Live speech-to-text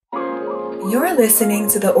You're listening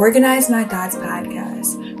to the Organize My Thoughts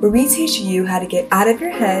podcast, where we teach you how to get out of your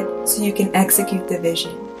head so you can execute the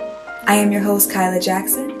vision. I am your host, Kyla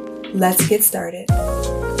Jackson. Let's get started.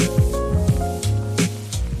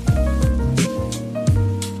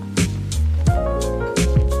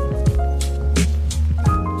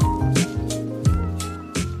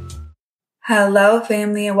 Hello,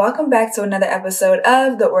 family, and welcome back to another episode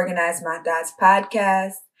of the Organize My Thoughts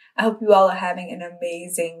podcast. I hope you all are having an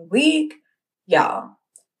amazing week. Y'all,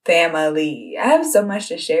 family, I have so much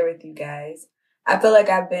to share with you guys. I feel like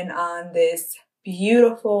I've been on this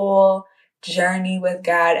beautiful journey with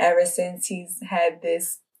God ever since He's had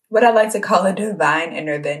this, what I like to call a divine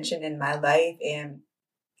intervention in my life. And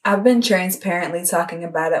I've been transparently talking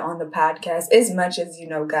about it on the podcast as much as,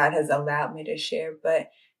 God has allowed me to share.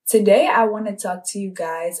 But today I want to talk to you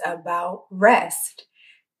guys about rest.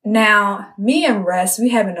 Now, me and rest, we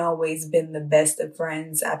haven't always been the best of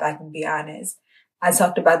friends, if I can be honest. I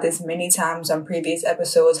talked about this many times on previous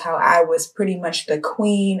episodes, how I was pretty much the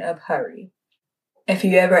queen of hurry. If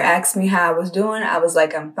you ever asked me how I was doing, I was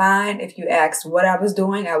like, I'm fine. If you asked what I was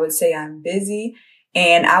doing, I would say I'm busy.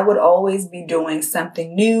 And I would always be doing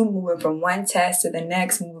something new, moving from one task to the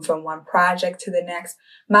next, moving from one project to the next.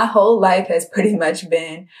 My whole life has pretty much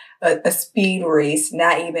been a speed race,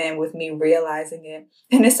 not even with me realizing it.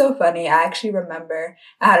 And it's so funny. I actually remember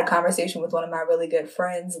I had a conversation with one of my really good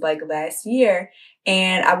friends like last year,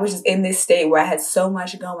 and I was just in this state where I had so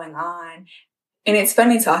much going on. And it's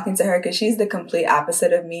funny talking to her because she's the complete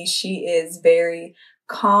opposite of me. She is very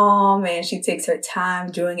calm and she takes her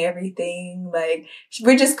time doing everything. Like,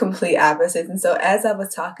 we're just complete opposites. And so as I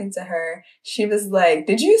was talking to her, she was like,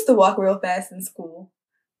 did you used to walk real fast in school?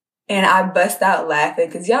 And I bust out laughing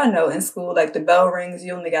because y'all know in school, like the bell rings,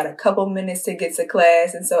 you only got a couple minutes to get to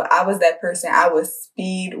class. And so I was that person. I was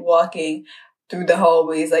speed walking through the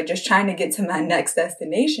hallways, like just trying to get to my next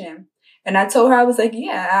destination. And I told her, I was like,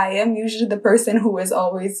 yeah, I am usually the person who is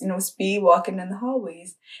always, speed walking in the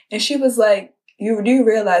hallways. And she was like, you do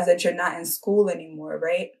realize that you're not in school anymore,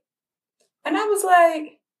 right? And I was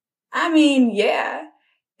like, yeah.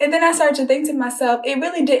 And then I started to think to myself, it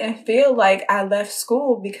really didn't feel like I left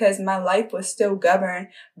school because my life was still governed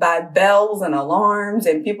by bells and alarms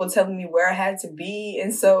and people telling me where I had to be.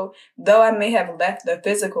 And so though I may have left the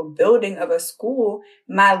physical building of a school,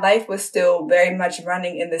 my life was still very much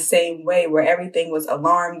running in the same way where everything was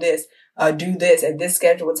alarm this, do this at this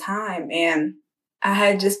scheduled time. And I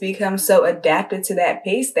had just become so adapted to that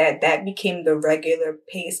pace that became the regular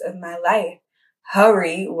pace of my life.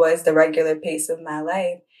 Hurry was the regular pace of my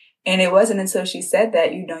life. And it wasn't until she said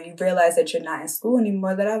that, you realize that you're not in school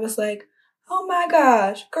anymore, that I was like, oh my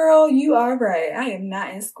gosh, girl, you are right. I am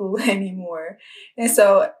not in school anymore. And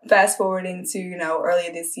so fast forwarding to,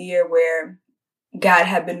 earlier this year where God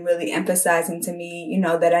had been really emphasizing to me,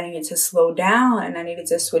 that I needed to slow down and I needed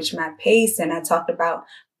to switch my pace. And I talked about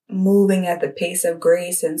moving at the pace of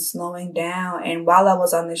grace and slowing down. And while I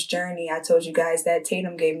was on this journey, I told you guys that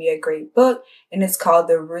Tatum gave me a great book, and it's called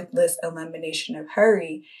The Ruthless Elimination of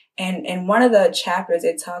Hurry. And in one of the chapters,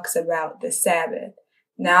 it talks about the Sabbath.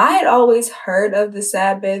 Now, I had always heard of the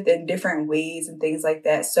Sabbath in different ways and things like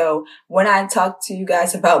that. So when I talk to you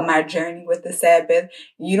guys about my journey with the Sabbath,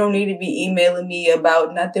 you don't need to be emailing me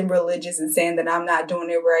about nothing religious and saying that I'm not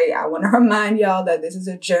doing it right. I want to remind y'all that this is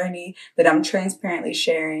a journey that I'm transparently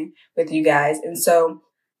sharing with you guys. And so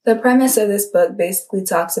the premise of this book basically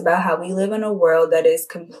talks about how we live in a world that is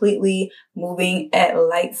completely moving at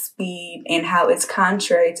light speed and how it's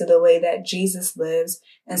contrary to the way that Jesus lives.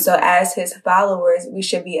 And so as his followers, we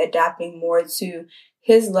should be adapting more to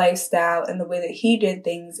his lifestyle and the way that he did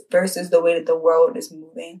things versus the way that the world is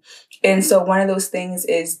moving. And so one of those things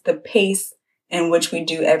is the pace in which we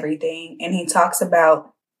do everything. And he talks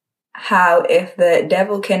about how if the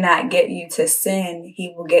devil cannot get you to sin,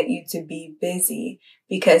 he will get you to be busy,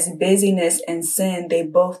 because busyness and sin, they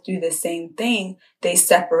both do the same thing. They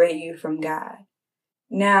separate you from God.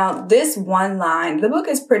 Now, this one line, the book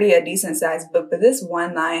is a decent sized book, but this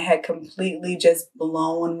one line had completely just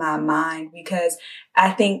blown my mind, because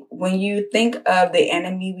I think when you think of the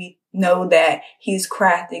enemy, we know that he's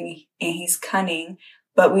crafty and he's cunning,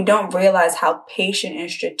 but we don't realize how patient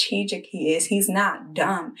and strategic he is. He's not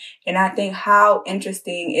dumb. And I think how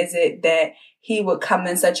interesting is it that he would come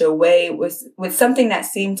in such a way with something that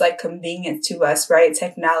seems like convenient to us, right?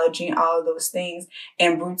 Technology and all of those things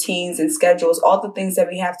and routines and schedules, all the things that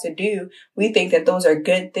we have to do. We think that those are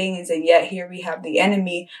good things. And yet here we have the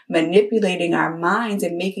enemy manipulating our minds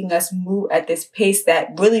and making us move at this pace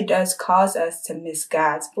that really does cause us to miss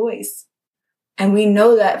God's voice. And we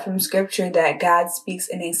know that from scripture that God speaks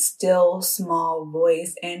in a still small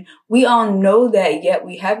voice. And we all know that, yet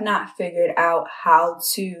we have not figured out how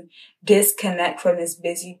to disconnect from this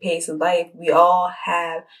busy paced life. We all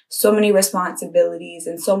have so many responsibilities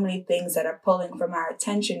and so many things that are pulling from our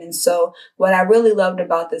attention. And so what I really loved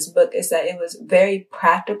about this book is that it was very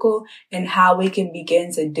practical in how we can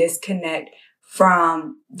begin to disconnect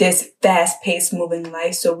from this fast paced moving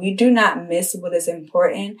life. So we do not miss what is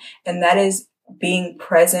important. And that is being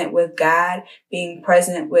present with God, being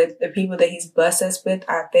present with the people that he's blessed us with,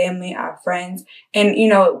 our family, our friends, and,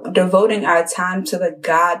 devoting our time to the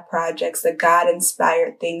God projects, the God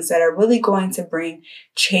inspired things that are really going to bring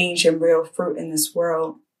change and real fruit in this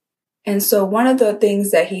world. And so one of the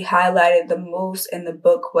things that he highlighted the most in the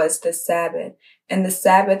book was the Sabbath. And the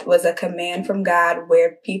Sabbath was a command from God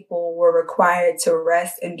where people were required to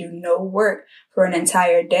rest and do no work for an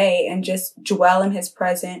entire day and just dwell in his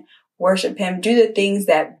presence, worship him, do the things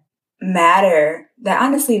that matter, that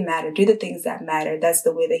honestly matter, do the things that matter. That's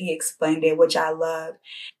the way that he explained it, which I love.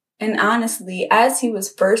 And honestly, as he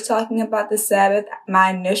was first talking about the Sabbath, my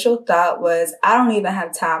initial thought was, I don't even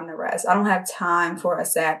have time to rest. I don't have time for a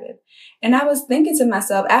Sabbath. And I was thinking to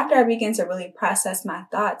myself, after I began to really process my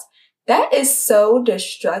thoughts, that is so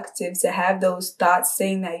destructive to have those thoughts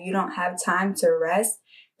saying that you don't have time to rest.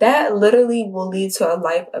 That literally will lead to a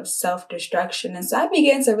life of self-destruction. And so I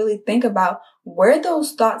began to really think about where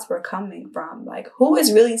those thoughts were coming from. Like, who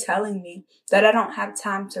is really telling me that I don't have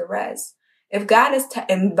time to rest? If God is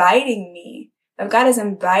inviting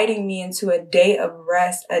me into a day of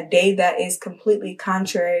rest, a day that is completely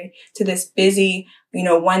contrary to this busy,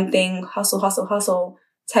 one thing, hustle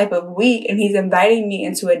type of week, and he's inviting me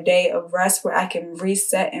into a day of rest where I can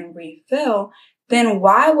reset and refill, then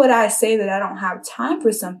why would I say that I don't have time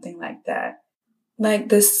for something like that? Like,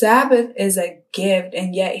 the Sabbath is a gift,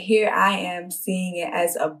 and yet here I am seeing it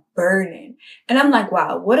as a burden. And I'm like,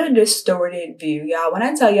 wow, what a distorted view, y'all. When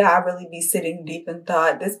I tell you I really be sitting deep in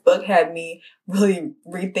thought, this book had me really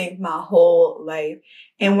rethink my whole life.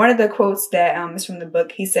 And one of the quotes that is from the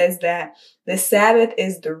book, he says that the Sabbath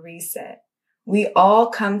is the reset. We all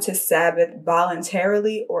come to Sabbath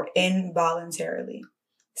voluntarily or involuntarily.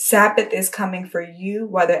 Sabbath is coming for you,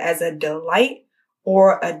 whether as a delight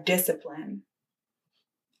or a discipline.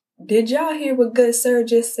 Did y'all hear what Good Sir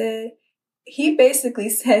just said? He basically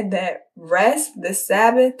said that rest, the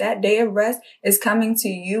Sabbath, that day of rest is coming to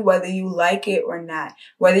you whether you like it or not.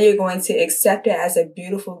 Whether you're going to accept it as a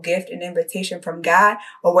beautiful gift and invitation from God,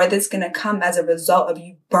 or whether it's going to come as a result of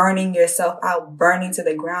you burning yourself out, burning to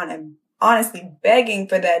the ground, and honestly begging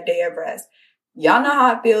for that day of rest. Y'all know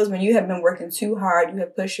how it feels when you have been working too hard, you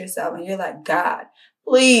have pushed yourself, and you're like, God,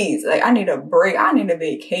 please, I need a break. I need a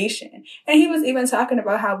vacation. And he was even talking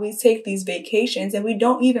about how we take these vacations and we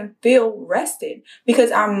don't even feel rested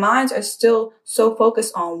because our minds are still so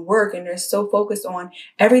focused on work and they're so focused on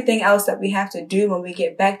everything else that we have to do when we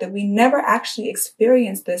get back that we never actually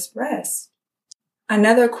experience this rest.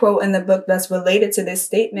 Another quote in the book that's related to this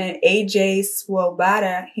statement, A.J.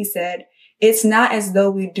 Swoboda, he said, "It's not as though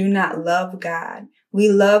we do not love God. We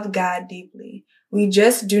love God deeply. We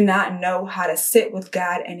just do not know how to sit with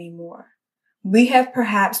God anymore. We have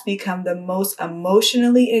perhaps become the most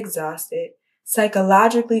emotionally exhausted,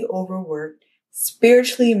 psychologically overworked,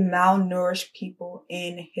 spiritually malnourished people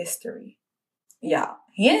in history." Y'all,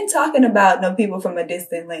 he ain't talking about no people from a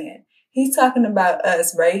distant land. He's talking about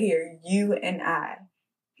us right here, you and I.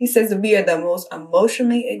 He says that we are the most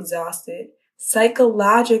emotionally exhausted,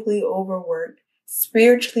 psychologically overworked,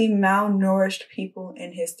 spiritually malnourished people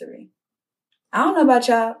in history. I don't know about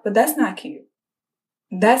y'all, but that's not cute.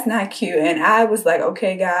 That's not cute. And I was like,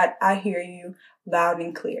 okay, God, I hear you loud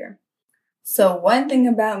and clear. So one thing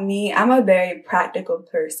about me, I'm a very practical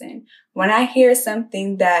person. When I hear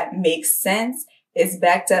something that makes sense, is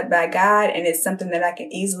backed up by God, and it's something that I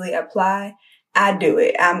can easily apply, I do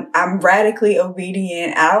it. I'm radically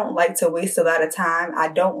obedient. I don't like to waste a lot of time. I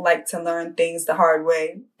don't like to learn things the hard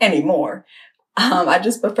way anymore. I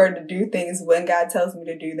just prefer to do things when God tells me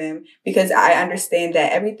to do them because I understand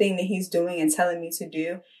that everything that he's doing and telling me to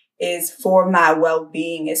do is for my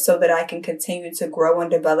well-being. It's so that I can continue to grow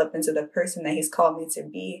and develop into the person that he's called me to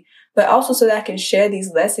be, but also so that I can share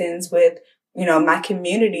these lessons with, my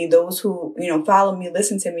community, those who, follow me,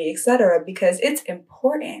 listen to me, etc., because it's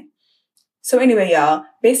important. So anyway, y'all,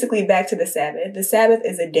 basically back to the Sabbath. The Sabbath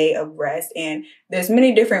is a day of rest, and there's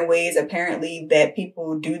many different ways apparently that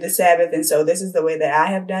people do the Sabbath. And so this is the way that I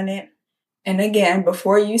have done it. And again,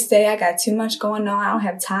 before you say I got too much going on, I don't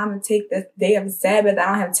have time to take the day of the Sabbath, I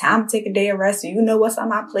don't have time to take a day of rest. Do you know what's on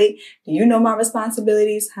my plate? Do you know my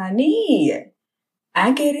responsibilities? Honey,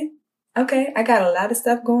 I get it. Okay, I got a lot of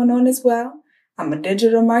stuff going on as well. I'm a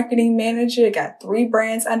digital marketing manager. Got 3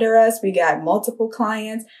 brands under us. We got multiple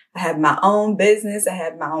clients. I have my own business. I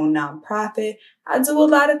have my own nonprofit. I do a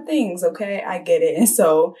lot of things. Okay, I get it. And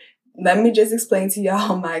so let me just explain to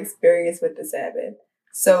y'all my experience with the Sabbath.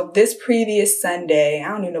 So this previous Sunday, I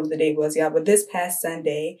don't even know what the date was, y'all, but this past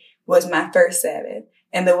Sunday was my first Sabbath.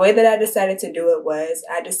 And the way that I decided to do it was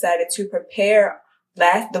I decided to prepare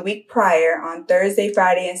the week prior on Thursday,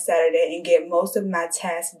 Friday, and Saturday and get most of my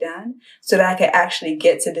tasks done so that I could actually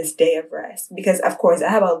get to this day of rest. Because of course I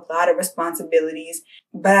have a lot of responsibilities,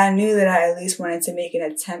 but I knew that I at least wanted to make an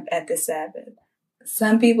attempt at the Sabbath.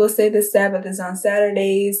 Some people say the Sabbath is on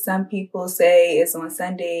Saturdays. Some people say it's on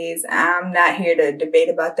Sundays. I'm not here to debate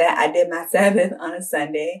about that. I did my Sabbath on a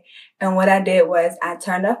Sunday. And what I did was I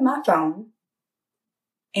turned off my phone.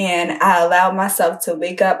 And I allowed myself to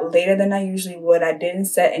wake up later than I usually would. I didn't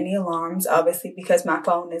set any alarms, obviously, because my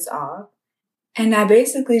phone is off. And I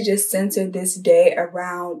basically just centered this day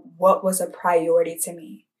around what was a priority to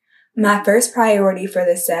me. My first priority for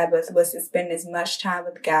the Sabbath was to spend as much time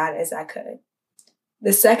with God as I could.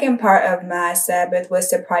 The second part of my Sabbath was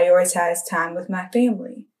to prioritize time with my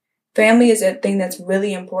family. Family is a thing that's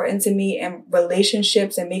really important to me, and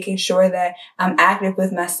relationships and making sure that I'm active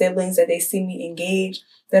with my siblings, that they see me engaged,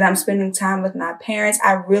 that I'm spending time with my parents.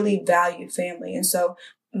 I really value family. And so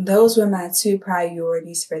those were my 2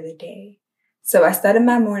 priorities for the day. So I started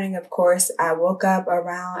my morning, of course. I woke up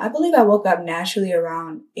naturally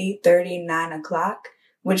around 8:30, 9 o'clock,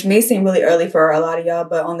 which may seem really early for a lot of y'all,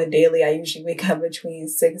 but on the daily, I usually wake up between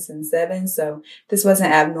 6 and 7. So this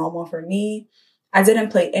wasn't abnormal for me. I didn't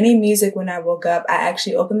play any music when I woke up. I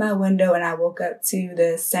actually opened my window and I woke up to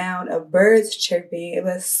the sound of birds chirping. It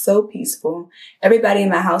was so peaceful. Everybody in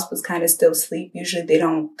my house was kind of still asleep. Usually they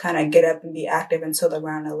don't kind of get up and be active until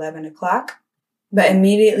around 11 o'clock. But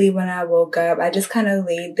immediately when I woke up, I just kind of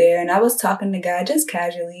laid there and I was talking to God just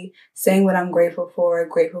casually, saying what I'm grateful for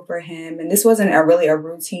him. And this wasn't really a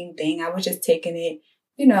routine thing. I was just taking it,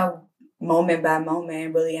 moment by moment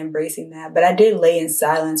and really embracing that. But I did lay in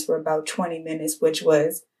silence for about 20 minutes, which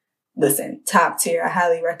was, listen, top tier. I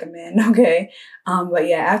highly recommend. Okay. But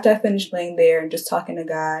yeah, after I finished laying there and just talking to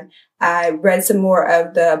God, I read some more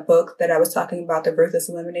of the book that I was talking about, The Ruthless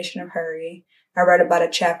Elimination of Hurry. I read about a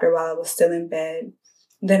chapter while I was still in bed.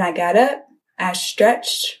 Then I got up, I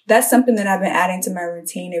stretched. That's something that I've been adding to my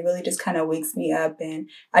routine. It really just kind of wakes me up and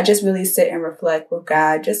I just really sit and reflect with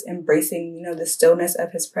God, just embracing, the stillness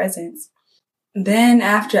of his presence. Then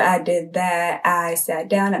after I did that, I sat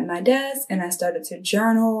down at my desk and I started to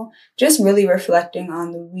journal, just really reflecting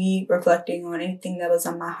on the week, reflecting on anything that was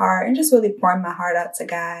on my heart and just really pouring my heart out to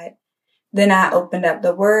God. Then I opened up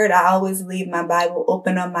the Word. I always leave my Bible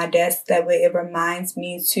open on my desk. That way it reminds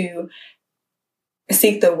me to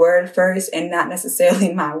seek the Word first and not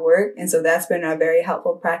necessarily my work. And so that's been a very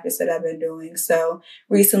helpful practice that I've been doing. So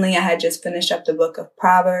recently I had just finished up the book of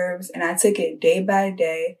Proverbs and I took it day by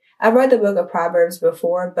day. I've read the book of Proverbs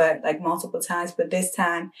before, but like multiple times, but this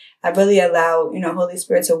time I really allowed, Holy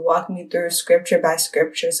Spirit to walk me through scripture by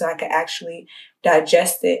scripture so I could actually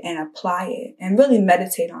digest it and apply it and really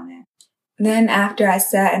meditate on it. Then after I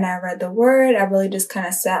sat and I read the Word, I really just kind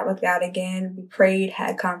of sat with God again. We prayed,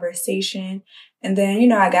 had conversation. And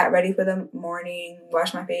then, I got ready for the morning,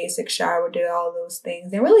 washed my face, took a shower, did all those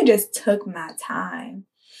things, and really just took my time.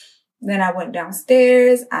 Then I went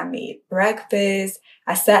downstairs. I made breakfast.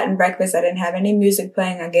 I sat in breakfast. I didn't have any music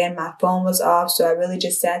playing. Again, my phone was off, so I really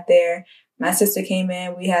just sat there. My sister came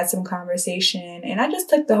in. We had some conversation, and I just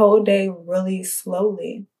took the whole day really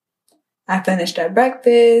slowly. I finished up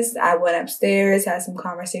breakfast. I went upstairs, had some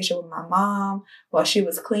conversation with my mom while she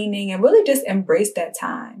was cleaning, and really just embraced that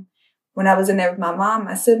time. When I was in there with my mom,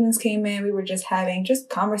 my siblings came in. We were just having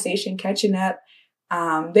conversation, catching up.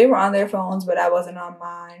 They were on their phones, but I wasn't on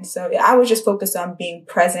mine. So I was just focused on being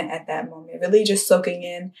present at that moment, really just soaking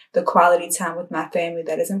in the quality time with my family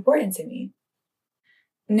that is important to me.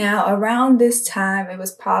 Now, around this time, it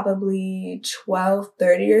was probably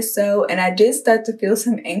 12:30 or so, and I did start to feel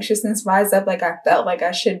some anxiousness rise up, like I felt like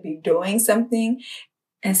I should be doing something.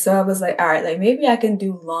 And so I was like, all right, like maybe I can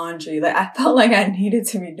do laundry. Like I felt like I needed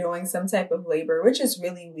to be doing some type of labor, which is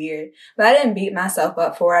really weird. But I didn't beat myself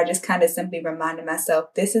up for it. I just kind of simply reminded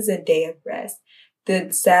myself, this is a day of rest.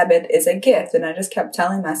 The Sabbath is a gift. And I just kept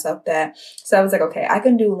telling myself that. So I was like, okay, I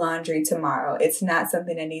can do laundry tomorrow. It's not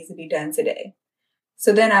something that needs to be done today.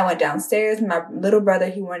 So then I went downstairs. My little brother,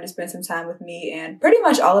 he wanted to spend some time with me, and pretty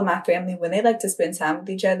much all of my family, when they like to spend time with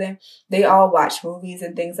each other, they all watch movies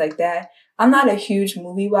and things like that. I'm not a huge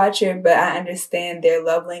movie watcher, but I understand their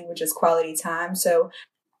love language is quality time. So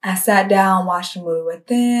I sat down, watched a movie with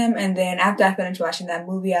them, and then after I finished watching that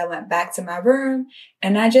movie, I went back to my room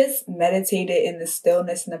and I just meditated in the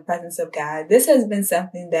stillness and the presence of God. This has been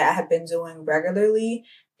something that I have been doing regularly,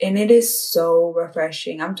 and it is so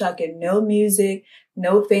refreshing. I'm talking no music,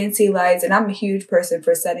 no fancy lights, and I'm a huge person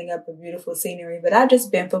for setting up a beautiful scenery, but I've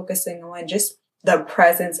just been focusing on just the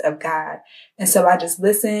presence of God. And so I just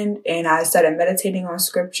listened and I started meditating on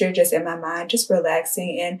scripture just in my mind, just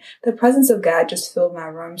relaxing. And the presence of God just filled my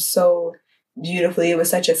room so beautifully. It was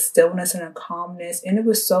such a stillness and a calmness, and it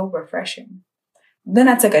was so refreshing. Then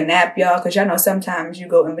I took a nap, y'all, because y'all know sometimes you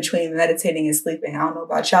go in between meditating and sleeping. I don't know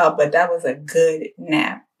about y'all, but that was a good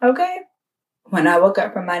nap. Okay. When I woke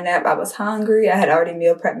up from my nap, I was hungry. I had already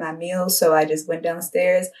meal prepped my meals. So I just went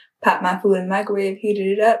downstairs, popped my food in the microwave, heated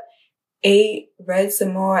it up, ate, read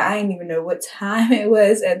some more. I didn't even know what time it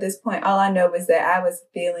was at this point. All I know was that I was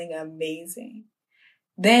feeling amazing.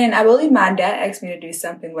 Then I believe my dad asked me to do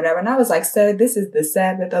something, whatever. And I was like, sir, this is the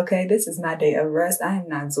Sabbath, okay? This is my day of rest. I am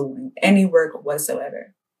not doing any work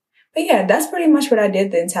whatsoever. But yeah, that's pretty much what I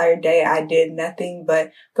did the entire day. I did nothing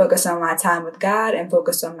but focus on my time with God and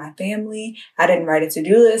focus on my family. I didn't write a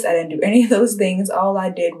to-do list. I didn't do any of those things. All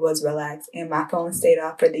I did was relax, and my phone stayed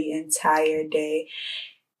off for the entire day.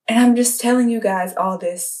 And I'm just telling you guys all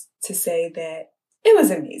this to say that it was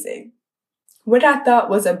amazing. What I thought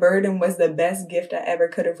was a burden was the best gift I ever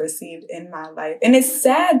could have received in my life. And it's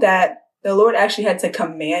sad that the Lord actually had to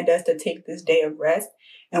command us to take this day of rest.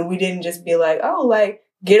 And we didn't just be like, oh, like,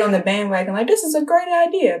 get on the bandwagon. Like, this is a great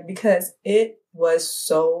idea, because it was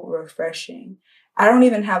so refreshing. I don't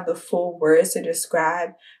even have the full words to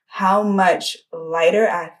describe how much lighter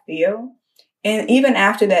I feel. And even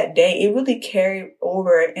after that day, it really carried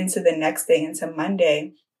over into the next day, into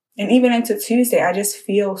Monday, and even into Tuesday. I just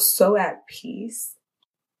feel so at peace.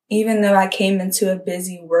 Even though I came into a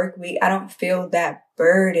busy work week, I don't feel that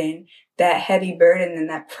burden, that heavy burden and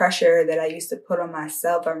that pressure that I used to put on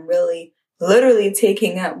myself. I'm really literally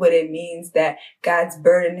taking up what it means that God's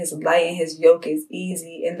burden is light and his yoke is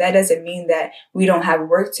easy. And that doesn't mean that we don't have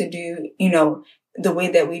work to do, the way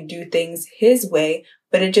that we do things his way,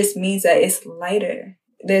 but it just means that it's lighter.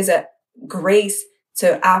 There's a grace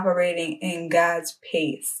to operating in God's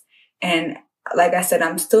pace. And like I said,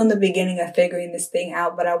 I'm still in the beginning of figuring this thing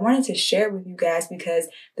out, but I wanted to share with you guys because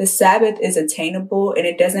the Sabbath is attainable and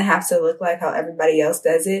it doesn't have to look like how everybody else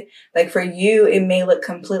does it. Like for you, it may look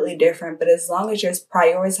completely different, but as long as you're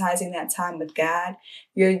prioritizing that time with God,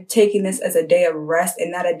 you're taking this as a day of rest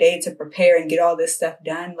and not a day to prepare and get all this stuff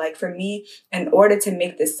done. Like for me, in order to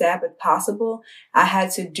make the Sabbath possible, I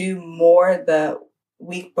had to do more the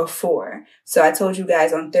week before. So I told you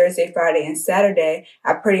guys on Thursday, Friday, and Saturday,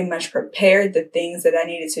 I pretty much prepared the things that I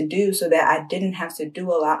needed to do so that I didn't have to do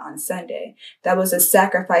a lot on Sunday. That was a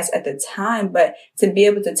sacrifice at the time, but to be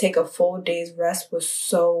able to take a full day's rest was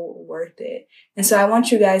so worth it. And so I don't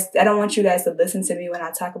want you guys to listen to me when I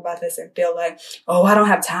talk about this and feel like, oh, I don't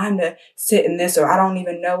have time to sit in this, or I don't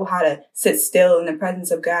even know how to sit still in the presence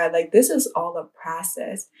of God. Like, this is all a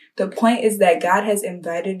process. The point is that God has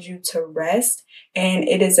invited you to rest, and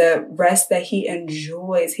it is a rest that he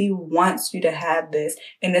enjoys. He wants you to have this,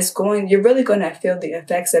 and you're really going to feel the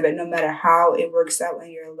effects of it no matter how it works out in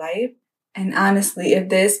your life. And honestly, if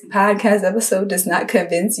this podcast episode does not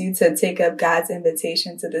convince you to take up God's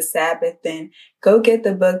invitation to the Sabbath, then go get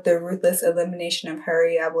the book, The Ruthless Elimination of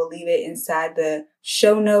Hurry. I will leave it inside the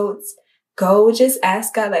show notes. Go just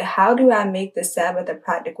ask God, like, how do I make the Sabbath a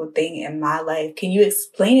practical thing in my life? Can you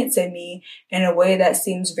explain it to me in a way that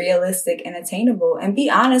seems realistic and attainable? And be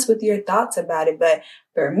honest with your thoughts about it. But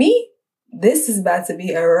for me, this is about to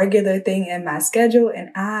be a regular thing in my schedule,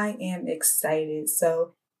 and I am excited.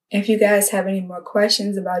 So if you guys have any more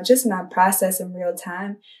questions about just my process in real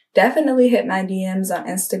time, definitely hit my DMs on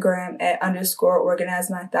Instagram at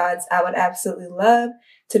 _organizemythoughts. I would absolutely love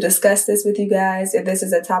to discuss this with you guys. If this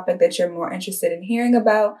is a topic that you're more interested in hearing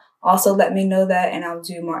about, also let me know that, and I'll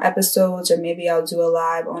do more episodes, or maybe I'll do a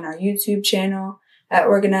live on our YouTube channel at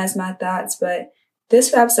Organize My Thoughts. But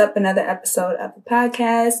this wraps up another episode of the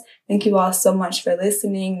podcast. Thank you all so much for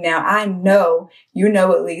listening. Now, I know you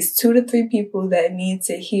know at least 2 to 3 people that need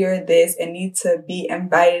to hear this and need to be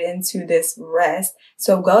invited into this rest.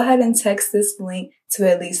 So go ahead and text this link to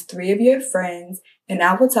at least 3 of your friends, and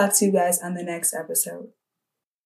I will talk to you guys on the next episode.